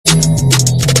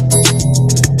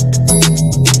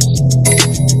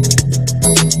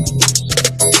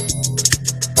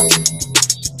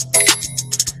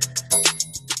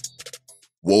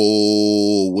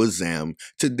exam.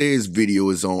 Today's video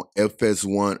is on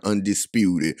FS1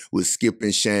 Undisputed with Skip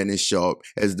and Shannon Sharpe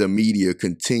as the media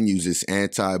continues its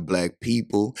anti-black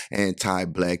people,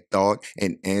 anti-black thought,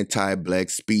 and anti-black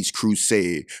speech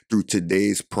crusade through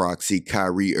today's proxy,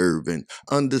 Kyrie Irving.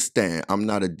 Understand, I'm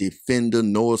not a defender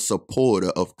nor a supporter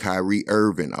of Kyrie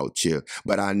Irving out here,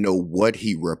 but I know what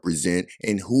he represent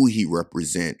and who he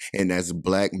represent, and that's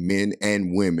black men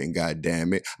and women,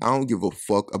 goddammit. I don't give a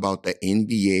fuck about the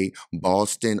NBA,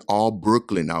 Boston, or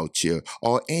Brooklyn out here,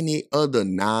 or any other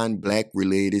non-black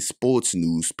related sports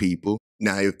news, people.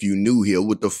 Now, if you new here,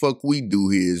 what the fuck we do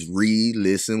here is read,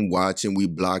 listen, watch, and we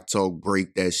block talk,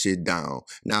 break that shit down.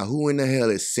 Now, who in the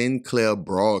hell is Sinclair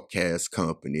Broadcast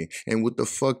Company? And what the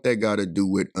fuck that got to do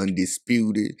with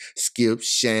Undisputed, Skip,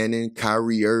 Shannon,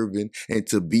 Kyrie Irving? And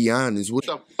to be honest, what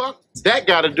the fuck that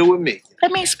got to do with me?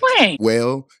 Let me explain.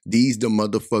 Well, these the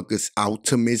motherfuckers out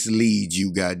to mislead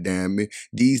you, goddammit.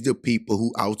 These the people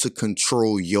who out to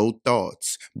control your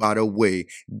thoughts. By the way,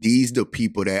 these the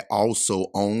people that also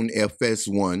own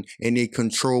FS1 and they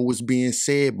control what's being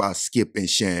said by Skip and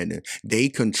Shannon. They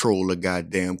control the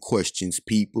goddamn questions,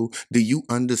 people. Do you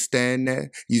understand that?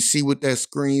 You see what that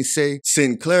screen say?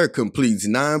 Sinclair completes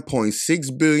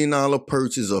 $9.6 billion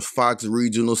purchase of Fox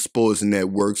Regional Sports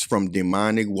Networks from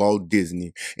demonic Walt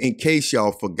Disney. In case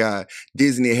y'all forgot,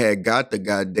 Disney had got the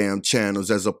goddamn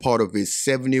channels as a part of its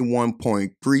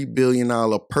 $71.3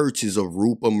 billion purchase of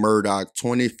Rupert Murdoch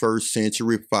 21st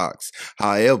Century Fox.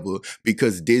 However,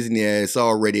 because Disney has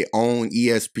already owned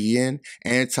ESPN,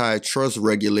 antitrust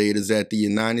regulators at the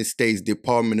United States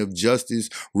Department of Justice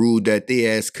ruled that they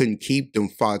ass couldn't keep them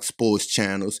Fox Sports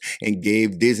channels and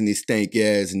gave Disney stank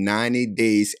ass 90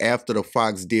 days after the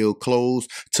Fox deal closed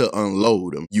to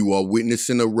unload them. You are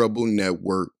witnessing a rebel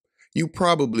network. You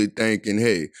probably thinking,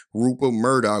 hey, Rupert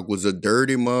Murdoch was a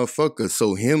dirty motherfucker,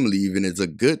 so him leaving is a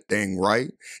good thing,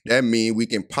 right? That means we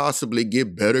can possibly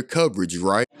get better coverage,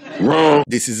 right? Wrong.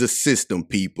 This is a system,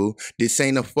 people. This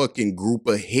ain't a fucking group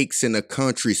of hicks in a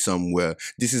country somewhere.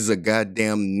 This is a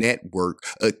goddamn network,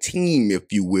 a team,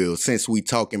 if you will. Since we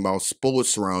talking about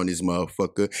sports around this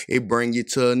motherfucker, it bring you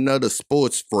to another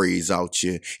sports phrase out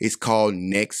here. It's called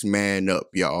next man up,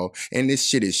 y'all. And this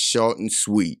shit is short and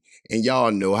sweet. And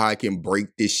y'all know how I can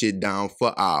break this shit down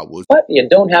for hours. But you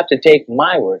don't have to take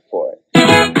my word for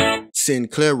it.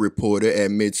 Sinclair reporter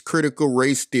admits critical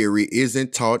race theory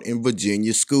isn't taught in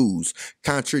Virginia schools,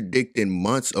 contradicting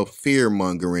months of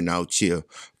fear-mongering out here.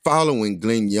 Following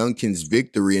Glenn Youngkin's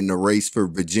victory in the race for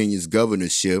Virginia's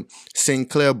governorship,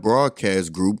 Sinclair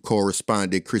Broadcast Group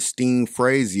correspondent Christine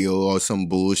Frazier or some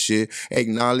bullshit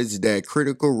acknowledged that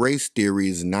critical race theory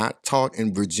is not taught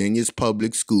in Virginia's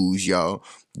public schools, y'all.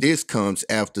 This comes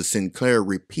after Sinclair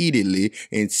repeatedly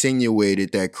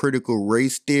insinuated that critical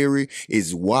race theory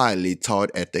is widely taught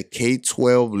at the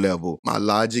K-12 level. My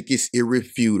logic is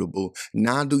irrefutable.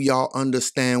 Now do y'all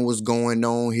understand what's going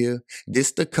on here?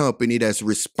 This the company that's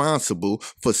responsible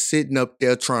for sitting up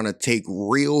there trying to take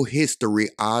real history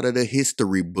out of the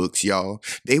history books, y'all.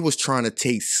 They was trying to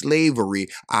take slavery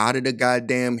out of the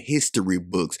goddamn history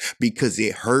books because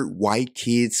it hurt white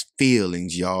kids'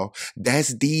 feelings, y'all.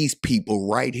 That's these people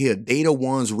right here. They the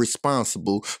ones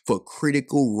responsible for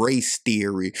critical race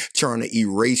theory, trying to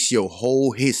erase your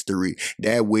whole history.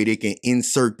 That way they can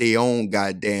insert their own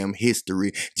goddamn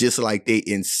history, just like they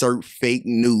insert fake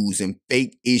news and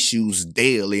fake issues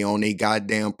daily on their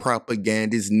goddamn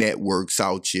propagandist networks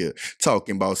out here,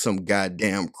 talking about some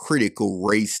goddamn critical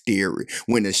race theory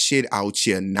when the shit out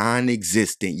here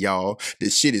non-existent, y'all.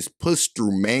 The shit is pushed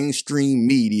through mainstream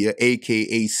media,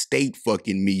 aka state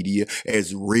fucking media,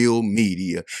 as real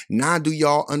media. Now do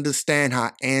y'all understand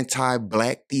how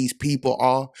anti-black these people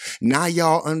are? Now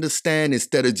y'all understand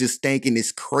instead of just thinking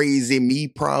it's crazy, me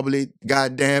probably,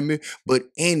 goddammit. But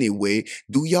anyway,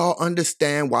 do y'all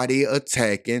understand why they're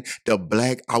attacking the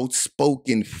black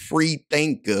outspoken free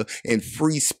thinker and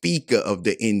free speaker of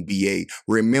the NBA?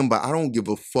 Remember, I don't give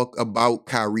a fuck about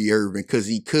Kyrie Irving because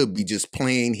he could be just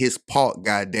playing his part,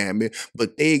 goddammit.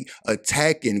 But they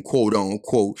attacking, quote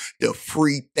unquote, the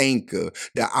free thinker,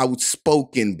 the outspoken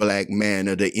black man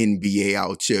of the NBA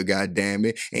out here,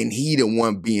 goddammit. And he the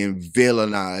one being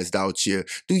villainized out here.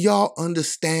 Do y'all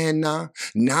understand now?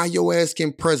 Now your ass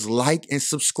can press like and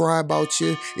subscribe out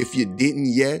here if you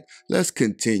didn't yet. Let's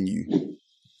continue.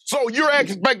 So you're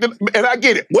expecting, and I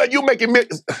get it. Well, you making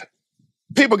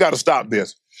people got to stop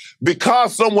this.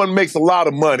 Because someone makes a lot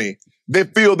of money, they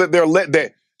feel that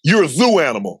that you're a zoo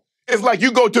animal. It's like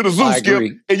you go to the zoo,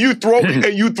 Skip, and you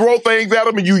throw things at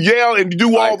them and you yell and you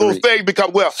do all those things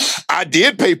because, well, I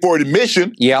did pay for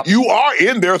admission. Yep. You are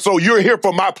in there, so you're here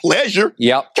for my pleasure.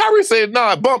 Yep. Kyrie said,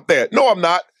 nah, bump that. No, I'm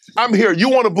not. I'm here. You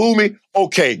want to boo me?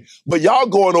 Okay. But y'all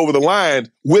going over the line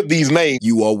with these names.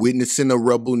 You are witnessing a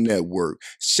Rebel Network.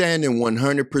 Shannon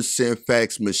 100%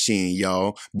 facts machine,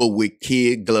 y'all, but with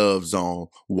kid gloves on.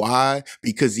 Why?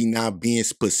 Because he not being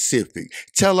specific.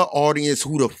 Tell the audience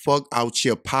who the fuck out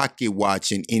your pocket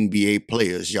watching NBA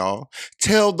players, y'all.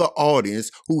 Tell the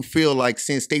audience who feel like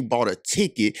since they bought a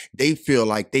ticket, they feel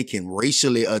like they can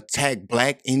racially attack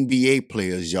black NBA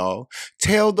players, y'all.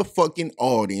 Tell the fucking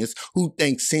audience who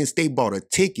thinks since they bought a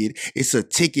ticket, it's a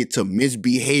ticket to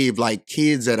misbehave like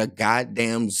kids at a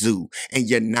goddamn zoo. And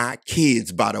you're not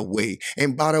kids, by the way.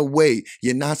 And by the way,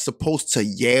 you're not supposed to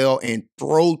yell and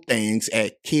throw things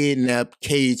at kidnapped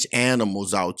caged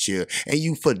animals out here. And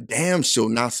you for damn sure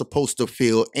not supposed to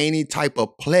feel any type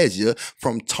of pleasure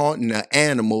from taunting an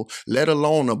animal, let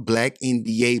alone a black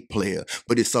NBA player.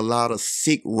 But it's a lot of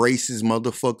sick, racist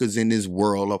motherfuckers in this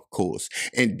world, of course.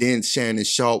 And then Shannon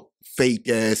Sharpe fake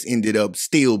ass ended up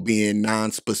still being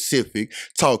non-specific,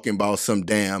 talking about some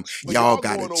damn, y'all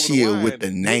gotta chill with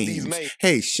the names.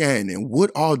 Hey Shannon,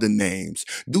 what are the names?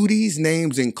 Do these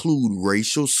names include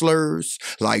racial slurs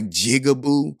like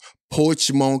jigaboo,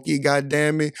 porch monkey,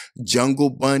 goddammit, jungle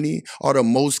bunny, or the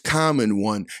most common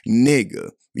one,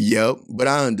 nigga? Yep, but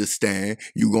I understand.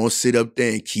 You gonna sit up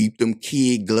there and keep them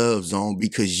kid gloves on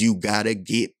because you gotta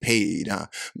get paid, huh?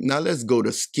 Now let's go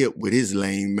to Skip with his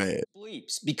lame ass.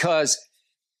 Because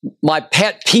my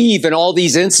pet peeve in all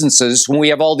these instances, when we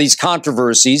have all these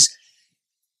controversies,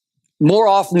 more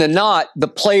often than not, the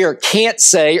player can't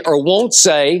say or won't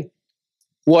say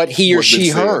what he or she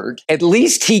heard. At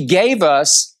least he gave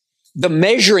us the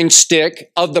measuring stick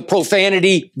of the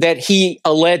profanity that he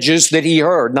alleges that he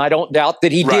heard. And I don't doubt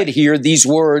that he did hear these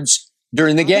words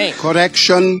during the game.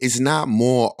 Correction. It's not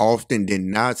more often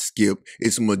than not, Skip.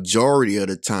 It's majority of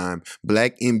the time.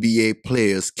 Black NBA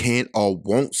players can't or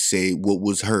won't say what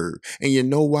was heard. And you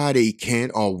know why they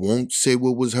can't or won't say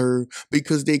what was heard?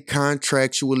 Because they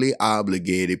contractually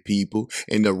obligated, people.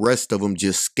 And the rest of them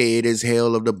just scared as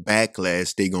hell of the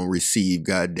backlash they gonna receive,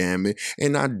 goddammit.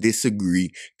 And I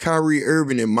disagree. Kyrie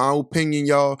Irving, in my opinion,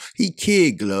 y'all, he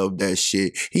kid gloved that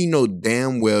shit. He know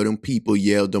damn well them people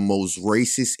yelled the most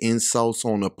racist insults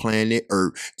on the planet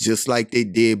Earth, just like they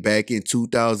did back in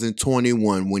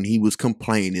 2021 when he was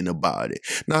complaining about it.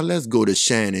 Now let's go to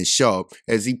Shannon Sharpe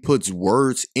as he puts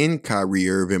words in Kyrie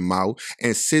Irving's mouth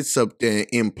and sits up there and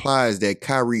implies that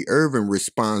Kyrie Irving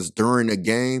response during the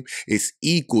game is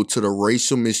equal to the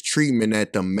racial mistreatment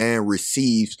that the man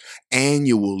receives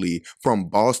annually from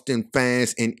Boston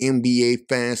fans and NBA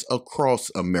fans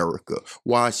across America.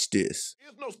 Watch this.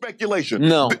 There's no speculation.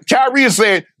 No. Kyrie is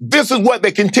saying, this is what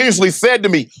they continuously said to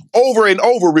me over and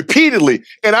over repeatedly.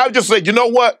 And I just said, you know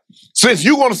what? Since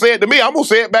you're going to say it to me, I'm going to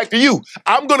say it back to you.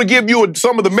 I'm going to give you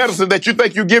some of the medicine that you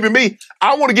think you're giving me.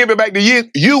 I want to give it back to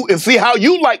you and see how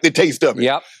you like the taste of it.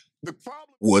 Yep.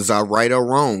 Was I right or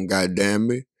wrong,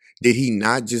 goddammit? Did he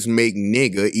not just make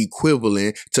nigga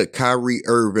equivalent to Kyrie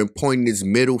Irving pointing his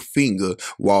middle finger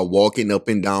while walking up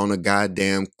and down a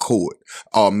goddamn court?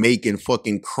 Or making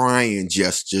fucking crying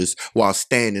gestures while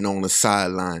standing on the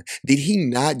sideline? Did he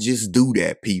not just do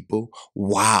that, people?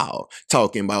 Wow.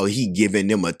 Talking about he giving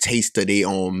them a taste of their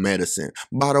own medicine.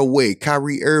 By the way,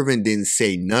 Kyrie Irving didn't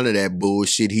say none of that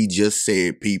bullshit he just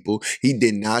said, people. He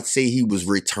did not say he was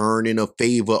returning a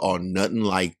favor or nothing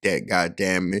like that,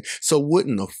 goddammit. So what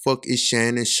in the fuck is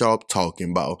Shannon Sharpe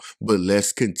talking about? But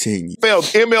let's continue.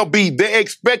 MLB, they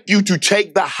expect you to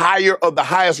take the higher of the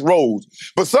highest roads.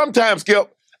 But sometimes,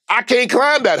 Skip, I can't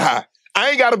climb that high.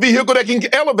 I ain't got a vehicle that can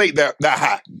elevate that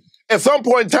high. At some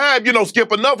point in time,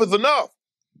 Skip, enough is enough.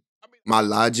 My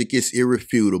logic is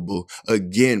irrefutable.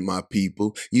 Again, my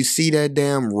people, you see that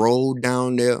damn road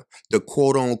down there? The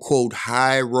quote-unquote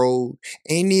high road?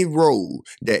 Any road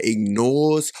that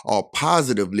ignores or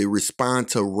positively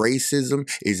responds to racism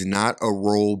is not a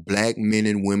road black men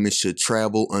and women should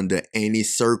travel under any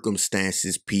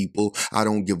circumstances, people. I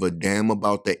don't give a damn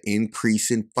about the increase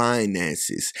in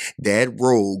finances. That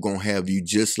road gonna have you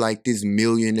just like this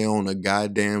millionaire on a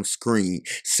goddamn screen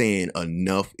saying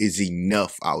enough is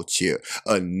enough out here.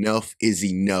 Enough is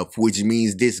enough, which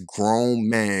means this grown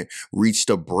man reached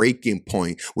a breaking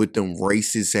point with them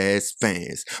racist ass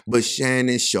fans. But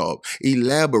Shannon Sharpe,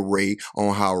 elaborate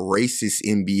on how racist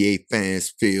NBA fans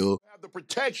feel. The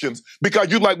protections, because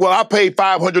you're like, well, I paid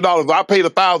 $500, I paid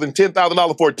 $1,000,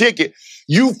 $10,000 for a ticket.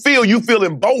 You feel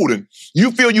emboldened.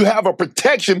 You feel you have a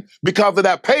protection because of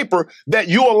that paper that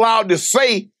you're allowed to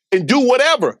say and do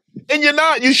whatever. And you're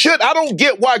not. You should. I don't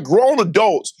get why grown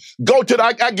adults go to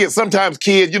I get sometimes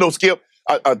kids, Skip,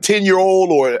 a 10-year-old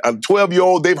or a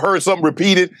 12-year-old, they've heard something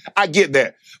repeated. I get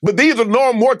that. But these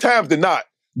are more times than not.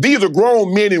 These are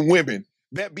grown men and women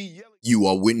that be yelling. You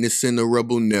are witnessing the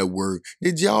Rebel Network.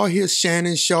 Did y'all hear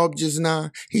Shannon Sharpe just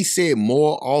now? He said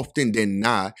more often than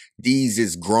not, these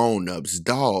is grown-ups,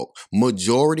 dog.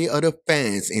 Majority of the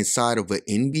fans inside of an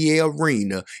NBA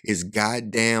arena is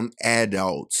goddamn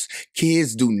adults.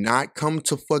 Kids do not come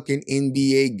to fucking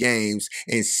NBA games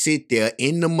and sit there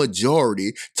in the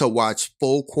majority to watch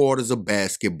 4 quarters of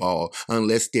basketball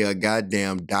unless they're a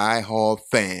goddamn diehard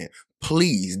fan.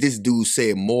 Please, this dude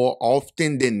said more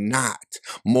often than not,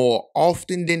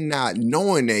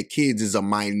 knowing that kids is a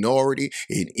minority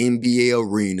in NBA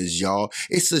arenas, y'all.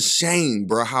 It's a shame,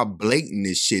 bro, how blatant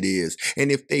this shit is.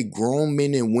 And if they grown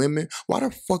men and women, why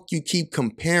the fuck you keep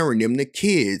comparing them to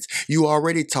kids? You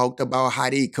already talked about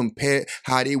how they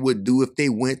would do if they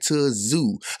went to a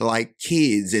zoo like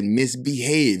kids and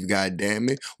misbehave,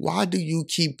 goddammit. Why do you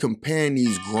keep comparing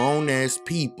these grown-ass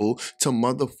people to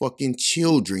motherfucking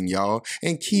children, y'all?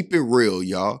 And keep it real,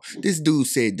 y'all. This dude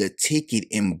said the ticket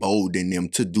emboldened them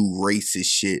to do racist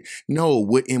shit. No,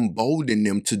 what emboldened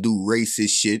them to do racist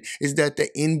shit is that the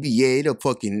NBA, the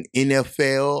fucking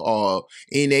NFL or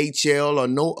NHL or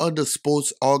no other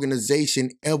sports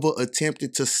organization ever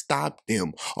attempted to stop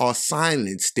them or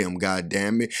silence them,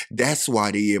 goddammit. That's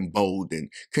why they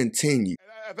emboldened. Continue.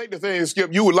 I think the thing is,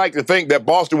 Skip, you would like to think that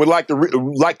Boston would like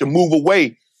to move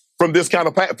away from this kind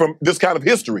of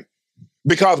history.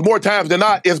 Because more times than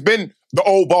not, it's been the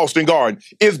old Boston Garden.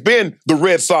 It's been the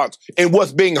Red Sox and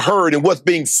what's being heard and what's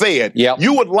being said. Yep.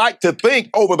 You would like to think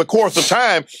over the course of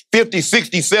time, 50,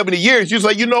 60, 70 years, you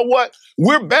say, you know what?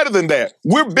 We're better than that.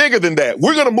 We're bigger than that.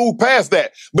 We're going to move past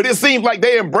that. But it seems like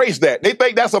they embrace that. They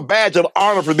think that's a badge of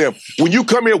honor for them. When you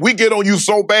come here, we get on you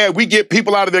so bad, we get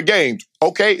people out of their games.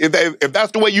 Okay? If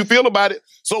that's the way you feel about it,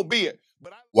 so be it.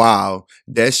 Wow,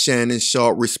 that's Shannon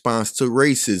Sharpe response to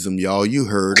racism, y'all. You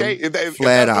heard him. If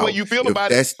flat that's out. The way you feel if about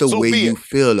that's it, the so way be you it.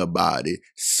 feel about it,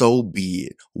 so be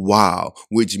it. Wow,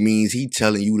 which means he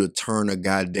telling you to turn a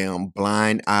goddamn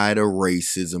blind eye to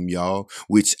racism, y'all,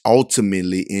 which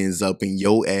ultimately ends up in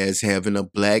your ass having a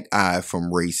black eye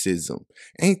from racism.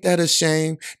 Ain't that a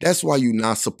shame? That's why you're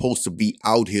not supposed to be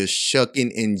out here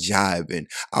shucking and jiving,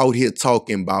 out here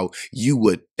talking about you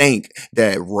would think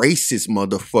that racist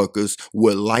motherfuckers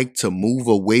would like to move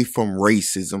away from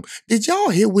racism. Did y'all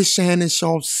hear what Shannon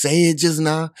Sharpe said just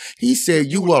now? He said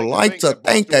you would like to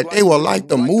think that they would like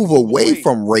to move away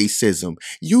from racism.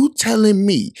 You telling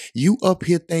me you up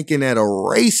here thinking that a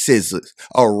racist,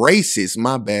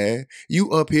 my bad.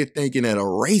 You up here thinking that a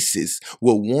racist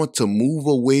would want to move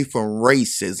away from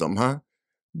racism, huh?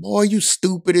 Boy, you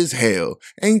stupid as hell.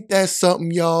 Ain't that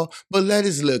something, y'all? But let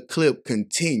this little clip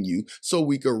continue so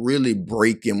we can really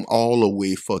break him all the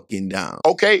way fucking down.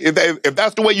 Okay, if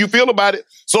that's the way you feel about it,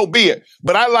 so be it.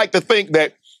 But I like to think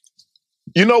that,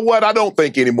 you know what? I don't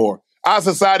think anymore. Our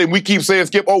society, we keep saying,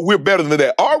 Skip, oh, we're better than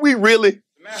that. Are we really?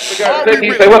 Say,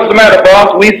 what's the matter,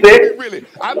 boss? We sick? Really?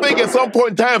 I think at some point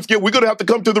in time, Skip, we're going to have to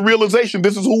come to the realization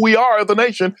this is who we are as a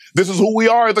nation. This is who we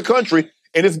are as a country.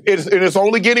 And it's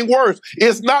only getting worse.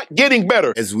 It's not getting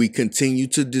better. As we continue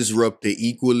to disrupt the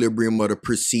equilibrium of the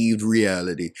perceived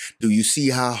reality, do you see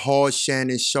how hard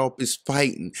Shannon Sharpe is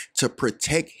fighting to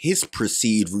protect his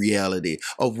perceived reality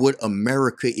of what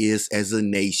America is as a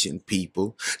nation,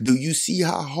 people? Do you see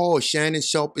how hard Shannon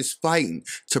Sharpe is fighting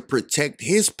to protect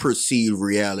his perceived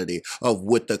reality of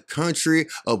what the country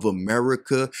of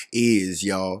America is,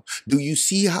 y'all? Do you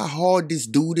see how hard this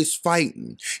dude is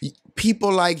fighting?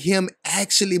 People like him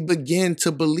actually begin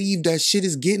to believe that shit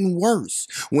is getting worse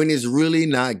when it's really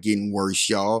not getting worse,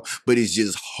 y'all. But it's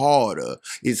just harder.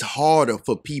 It's harder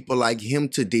for people like him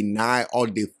to deny or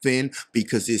defend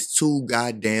because it's too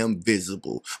goddamn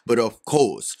visible. But of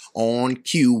course, on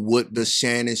cue, what does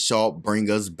Shannon Sharpe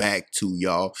bring us back to,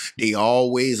 y'all? They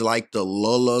always like to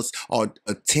lull us or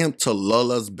attempt to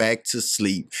lull us back to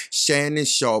sleep. Shannon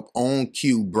Sharpe on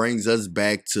cue brings us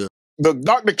back to the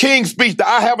Dr. King speech, the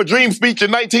I Have a Dream speech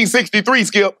in 1963,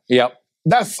 Skip. Yep.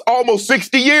 That's almost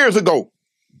 60 years ago.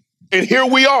 And here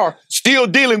we are still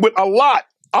dealing with a lot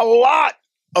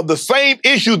of the same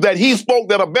issues that he spoke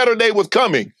that a better day was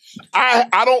coming.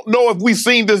 I don't know if we've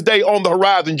seen this day on the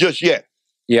horizon just yet.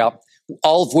 Yeah.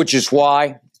 All of which is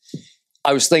why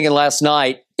I was thinking last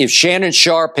night, if Shannon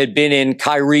Sharpe had been in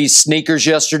Kyrie's sneakers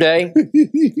yesterday,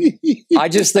 I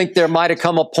just think there might have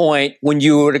come a point when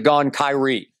you would have gone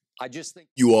Kyrie. I just think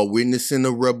You are witnessing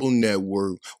the Rebel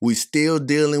Network. We still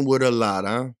dealing with a lot,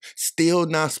 huh? Still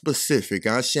not specific,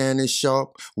 huh, Shannon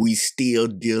Sharpe? We still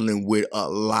dealing with a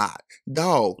lot.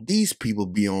 Dog, these people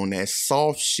be on that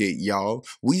soft shit, y'all.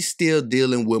 We still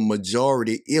dealing with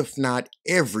majority, if not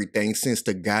everything, since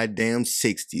the goddamn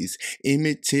 60s.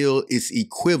 Emmett Till is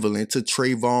equivalent to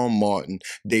Trayvon Martin.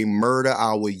 They murder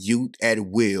our youth at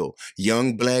will.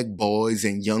 Young black boys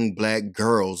and young black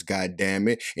girls,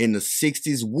 goddammit. In the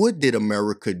 60s, what did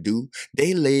America do?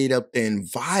 They laid up there and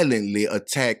violently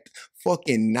attacked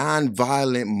fucking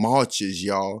non-violent marches,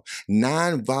 y'all.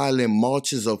 Non-violent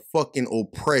marches of fucking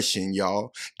oppression,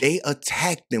 y'all. They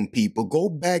attacked them people. Go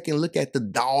back and look at the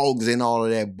dogs and all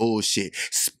of that bullshit.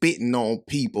 Spitting on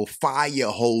people, fire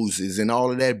hoses and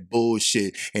all of that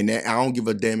bullshit. And that, I don't give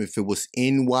a damn if it was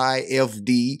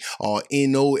NYFD or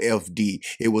NOFD.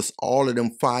 It was all of them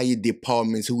fire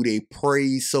departments who they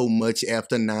praised so much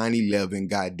after 9/11,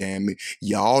 goddammit.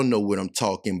 Y'all know what I'm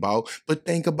talking about. But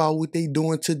think about what they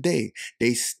doing today.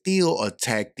 They still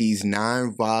attack these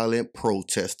non-violent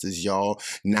protesters, y'all.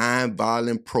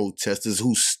 Non-violent protesters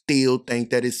who still think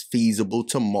that it's feasible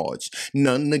to march.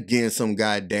 Nothing against them,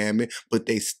 goddammit, but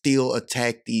they still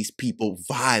attack these people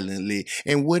violently.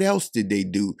 And what else did they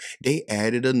do? They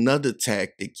added another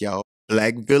tactic, y'all.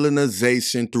 Black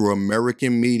villainization through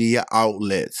American media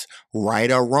outlets. Right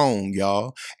or wrong,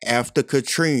 y'all. After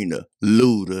Katrina,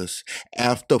 looters.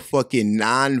 After fucking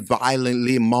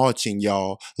non-violently marching,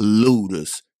 y'all,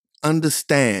 looters.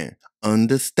 Understand.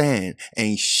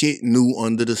 Ain't shit new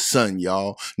under the sun,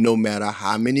 y'all. No matter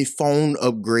how many phone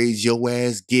upgrades your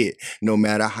ass get, no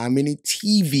matter how many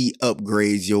TV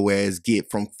upgrades your ass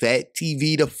get, from fat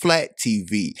TV to flat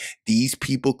TV, these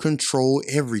people control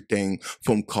everything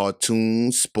from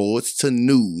cartoons, sports to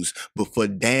news. But for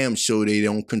damn sure they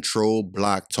don't control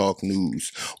Block Talk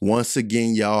News. Once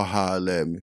again, y'all holler at me.